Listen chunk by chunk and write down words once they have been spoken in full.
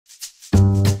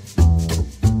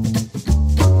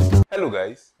Hello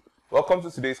guys, welcome to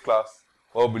today's class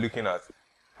where we'll be looking at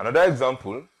another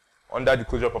example under the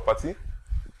closure property.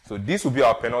 So this will be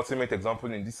our penultimate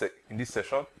example in this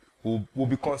session. We'll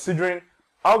be considering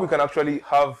how we can actually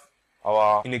have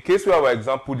in a case where our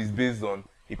example is based on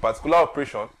a particular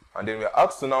operation and then we are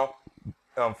asked to now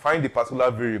find a particular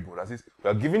variable. That is,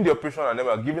 we are given the operation and then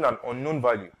we are given an unknown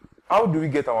value. How do we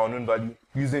get our unknown value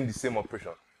using the same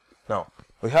operation? Now,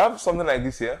 we have something like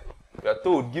this here. We are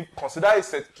told, consider a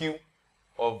set Q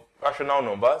of rational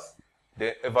numbers,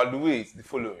 then evaluate the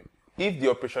following. If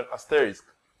the operation asterisk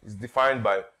is defined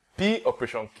by P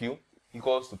operation Q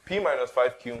equals to P minus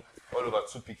 5Q all over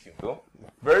 2PQ. So,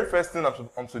 very first thing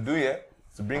I'm to do here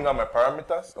is to bring out my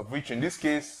parameters, of which in this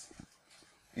case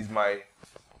is my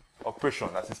operation.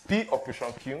 That is P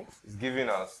operation Q is given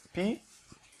as P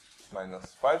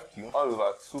minus 5Q all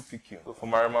over 2PQ. So for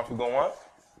my Riemann figure 1,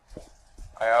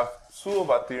 I have 2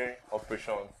 over 3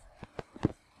 operation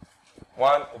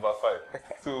 1 over 5.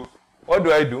 So what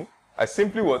do? I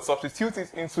simply would substitute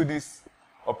it into this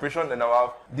operation, then I'll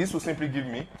have, this will simply give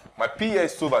me, my P here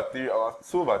is 2 over 3, I'll have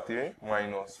 2 over 3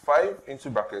 minus 5 into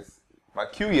brackets. My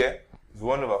Q here is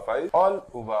 1 over 5 all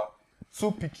over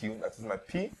 2PQ, that is my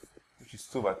P, which is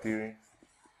 2 over 3,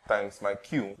 times my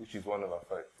Q, which is 1 over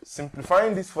 5.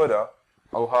 Simplifying this further,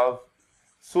 I'll have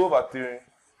 2 over 3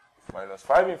 minus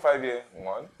 5 in 5 here,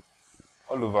 1,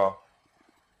 all over,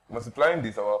 multiplying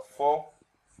this, I'll have 4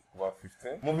 over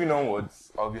 15. Moving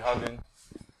onwards, I'll be having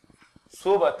 2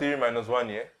 over 3 minus 1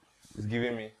 here is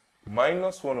giving me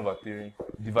minus 1 over 3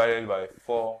 divided by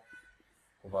 4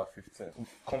 over 15.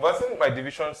 Converting my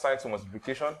division sign to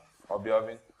multiplication, I'll be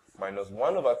having minus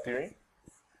 1 over 3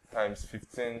 times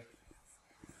 15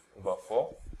 over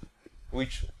 4,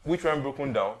 which when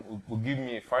broken down will give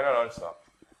me a final answer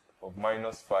of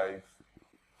minus 5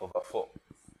 over 4.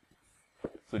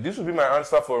 So this will be my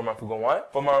answer for Riemann figure 1.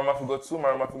 For my Riemann figure 2, my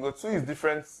Riemann figure 2 is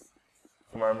different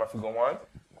from my Riemann figure 1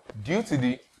 due to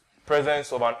the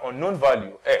presence of an unknown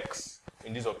value, x,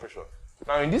 in this operation.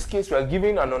 Now in this case, we are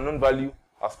given an unknown value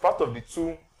as part of the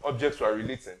two objects we are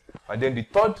relating, and then the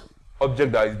third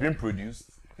object that is being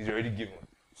produced is already given.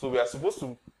 So we are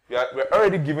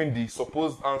already given the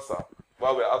supposed answer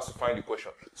while we are asked to find the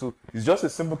question. So it's just a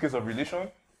simple case of relation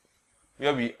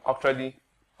where we actually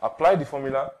apply the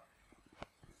formula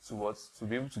to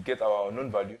be able to get our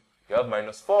unknown value. We have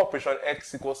minus 4 operation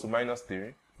x equals to minus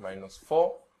 3, minus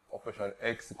 4 operation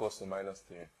x equals to minus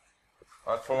 3.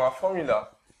 And from our formula,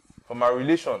 from our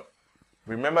relation,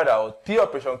 remember that our P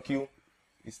operation Q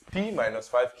is P minus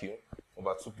 5Q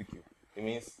over 2PQ. It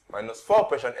means minus 4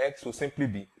 operation x will simply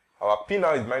be, our P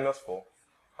now is minus 4,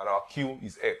 and our Q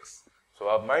is x. So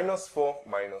I have minus 4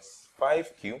 minus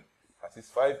 5Q, that is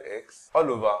 5x,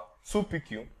 all over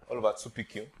 2PQ, all over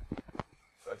 2PQ.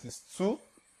 That is 2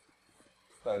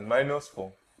 times minus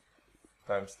 4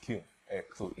 times Q,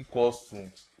 x, so equals to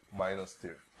minus 3.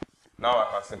 Now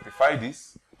I can simplify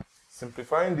this.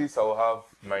 Simplifying this, I will have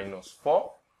minus 4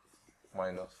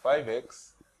 minus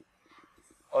 5x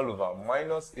all over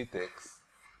minus 8x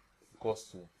equals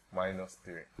to minus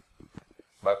 3.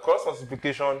 By cross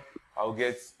multiplication, I'll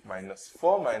get minus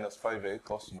 4 minus 5x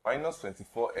equals to minus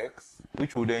 24x,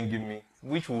 which will then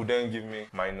give me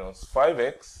minus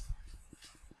 5x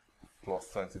plus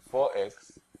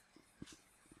 24x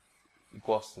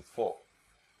equals to 4.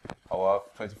 I will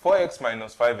have 24x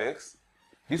minus 5x.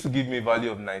 This will give me a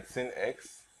value of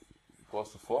 19x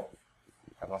equals to 4.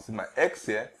 I can see my x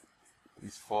here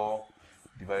is 4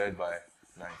 divided by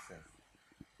 19.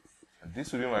 And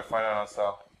this will be my final answer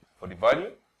for the value.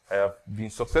 I have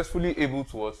been successfully able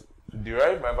to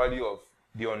derive my value of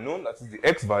the unknown, that is the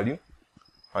x value,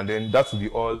 and then that will be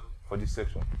all for this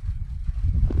section.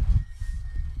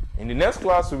 In the next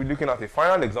class, we'll be looking at a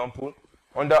final example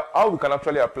under how we can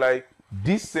actually apply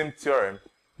this same theorem,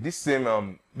 this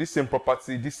same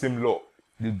property, this same law,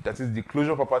 that is the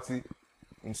closure property,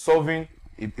 in solving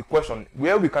a question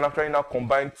where we can actually now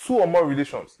combine two or more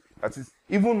relations. That is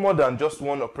even more than just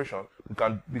one operation.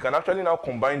 We can actually now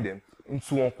combine them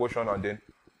into one question and then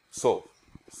solve.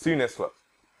 See you next class.